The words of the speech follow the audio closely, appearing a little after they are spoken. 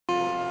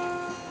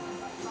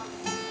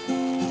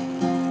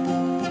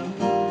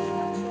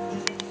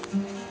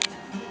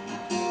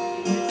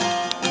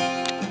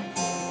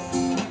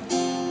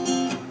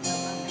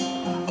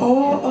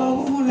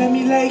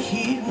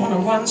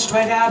one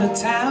straight out of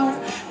town.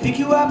 Pick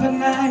you up at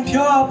night,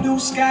 pure blue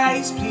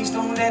skies. Please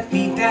don't let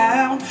me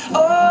down.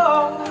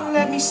 Oh,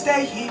 let me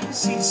stay here.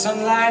 See the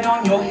sunlight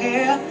on your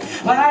hair.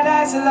 White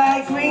eyes are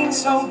like green,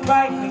 so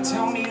bright. They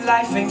tell me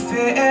life ain't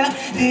fair.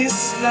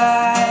 This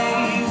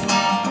life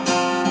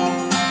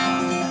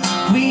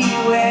we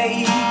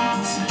wait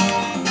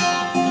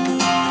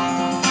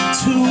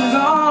too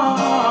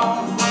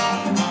long.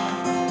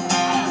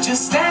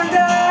 Just stand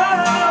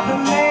up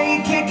and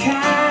make it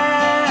count.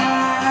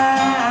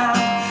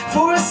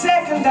 For a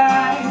second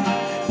I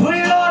put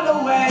it all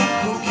away.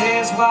 Who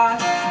cares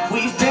what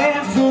we've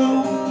been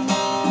through?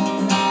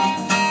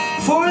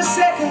 For a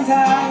second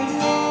I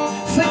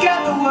forgot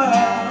the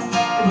world.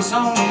 It was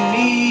only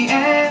me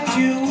and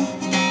you.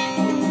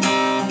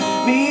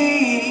 Me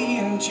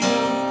and you.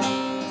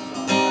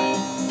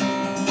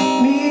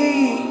 Me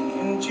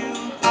and you.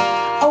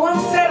 Oh, I'm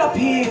fed up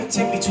here,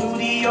 take me to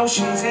the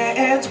ocean's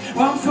edge.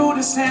 Run through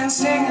the sand,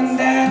 sing and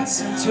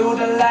dance until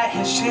the light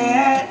has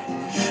shed.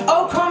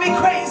 Oh, call me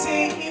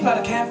crazy, but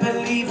I can't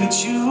believe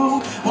it's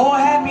you. More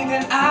happy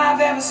than I've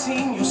ever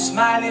seen you,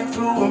 smiling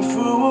through and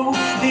through.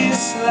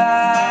 This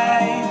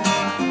life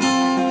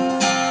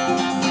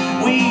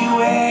we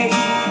wait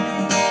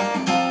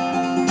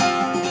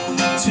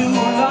too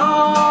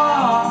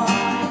long.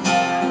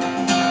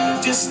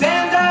 Just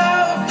stand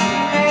up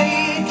and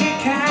make it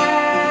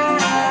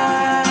count.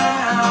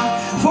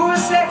 For a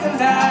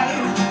second I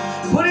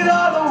put it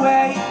all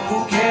away. Who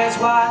cares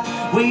what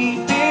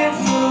we've been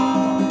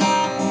through?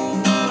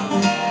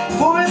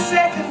 For a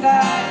second I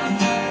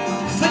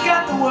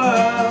forgot the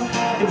world.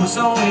 It was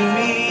only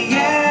me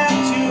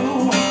and you.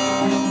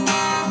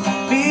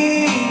 Me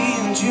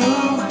and you.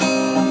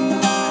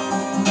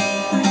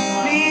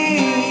 Me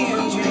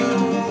and you.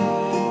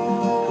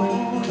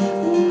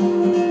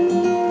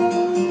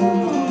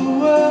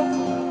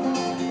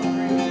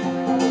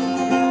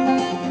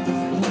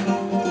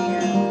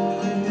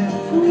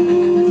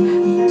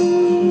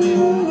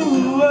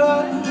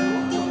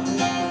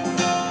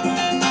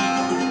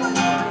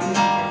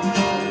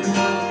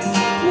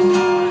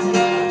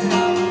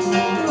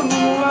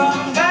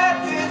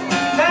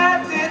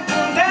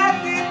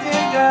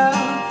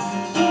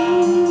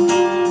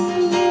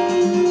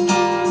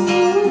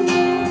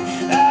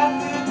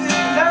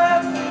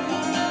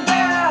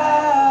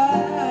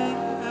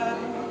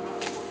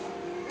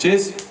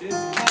 Cheers.